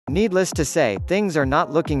Needless to say, things are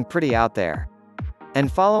not looking pretty out there.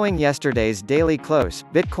 And following yesterday's daily close,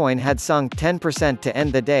 Bitcoin had sunk 10% to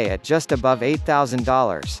end the day at just above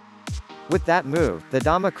 $8,000. With that move, the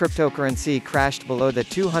Dama cryptocurrency crashed below the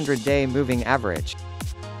 200-day moving average.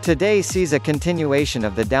 Today sees a continuation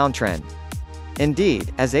of the downtrend.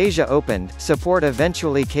 Indeed, as Asia opened, support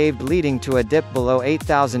eventually caved, leading to a dip below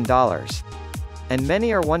 $8,000. And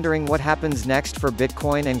many are wondering what happens next for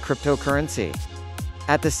Bitcoin and cryptocurrency.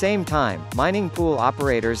 At the same time, mining pool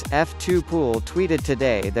operators F2 Pool tweeted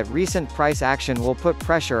today that recent price action will put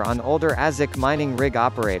pressure on older ASIC mining rig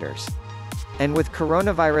operators. And with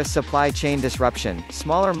coronavirus supply chain disruption,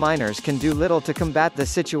 smaller miners can do little to combat the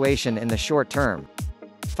situation in the short term.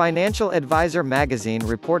 Financial Advisor magazine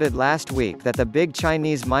reported last week that the big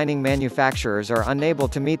Chinese mining manufacturers are unable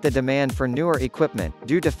to meet the demand for newer equipment,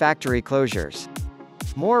 due to factory closures.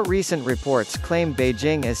 More recent reports claim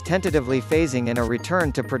Beijing is tentatively phasing in a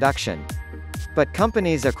return to production. But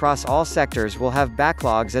companies across all sectors will have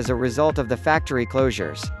backlogs as a result of the factory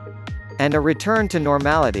closures. And a return to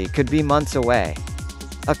normality could be months away.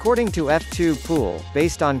 According to F2 Pool,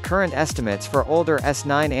 based on current estimates for older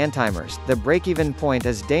S9 antimers, the break-even point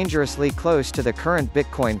is dangerously close to the current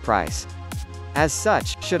Bitcoin price. As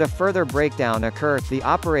such, should a further breakdown occur, the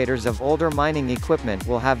operators of older mining equipment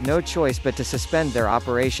will have no choice but to suspend their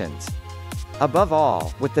operations. Above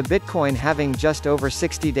all, with the Bitcoin having just over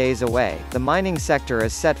 60 days away, the mining sector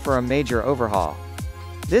is set for a major overhaul.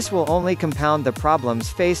 This will only compound the problems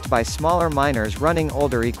faced by smaller miners running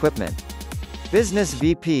older equipment. Business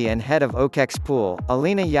VP and head of OKEX Pool,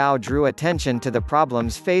 Alina Yao, drew attention to the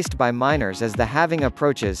problems faced by miners as the halving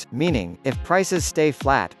approaches, meaning, if prices stay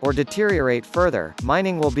flat, or deteriorate further,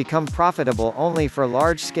 mining will become profitable only for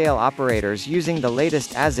large-scale operators using the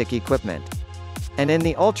latest ASIC equipment. And in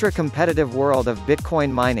the ultra-competitive world of Bitcoin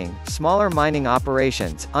mining, smaller mining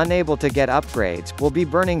operations, unable to get upgrades, will be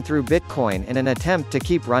burning through Bitcoin in an attempt to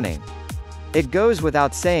keep running. It goes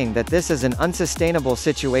without saying that this is an unsustainable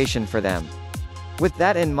situation for them. With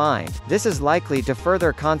that in mind, this is likely to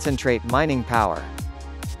further concentrate mining power,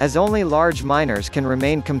 as only large miners can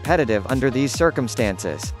remain competitive under these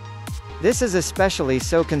circumstances. This is especially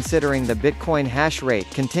so considering the Bitcoin hash rate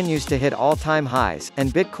continues to hit all-time highs,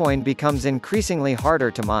 and Bitcoin becomes increasingly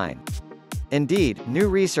harder to mine. Indeed, new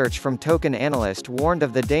research from Token Analyst warned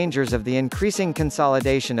of the dangers of the increasing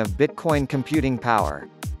consolidation of Bitcoin computing power.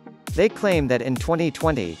 They claim that in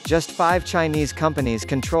 2020, just 5 Chinese companies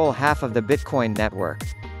control half of the Bitcoin network.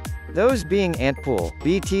 Those being Antpool,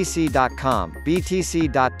 BTC.com,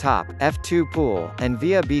 BTC.top, F2 Pool, and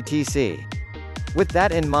Via BTC. With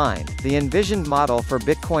that in mind, the envisioned model for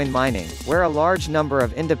Bitcoin mining, where a large number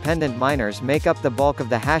of independent miners make up the bulk of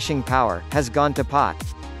the hashing power, has gone to pot.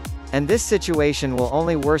 And this situation will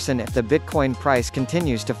only worsen if the Bitcoin price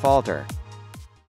continues to falter.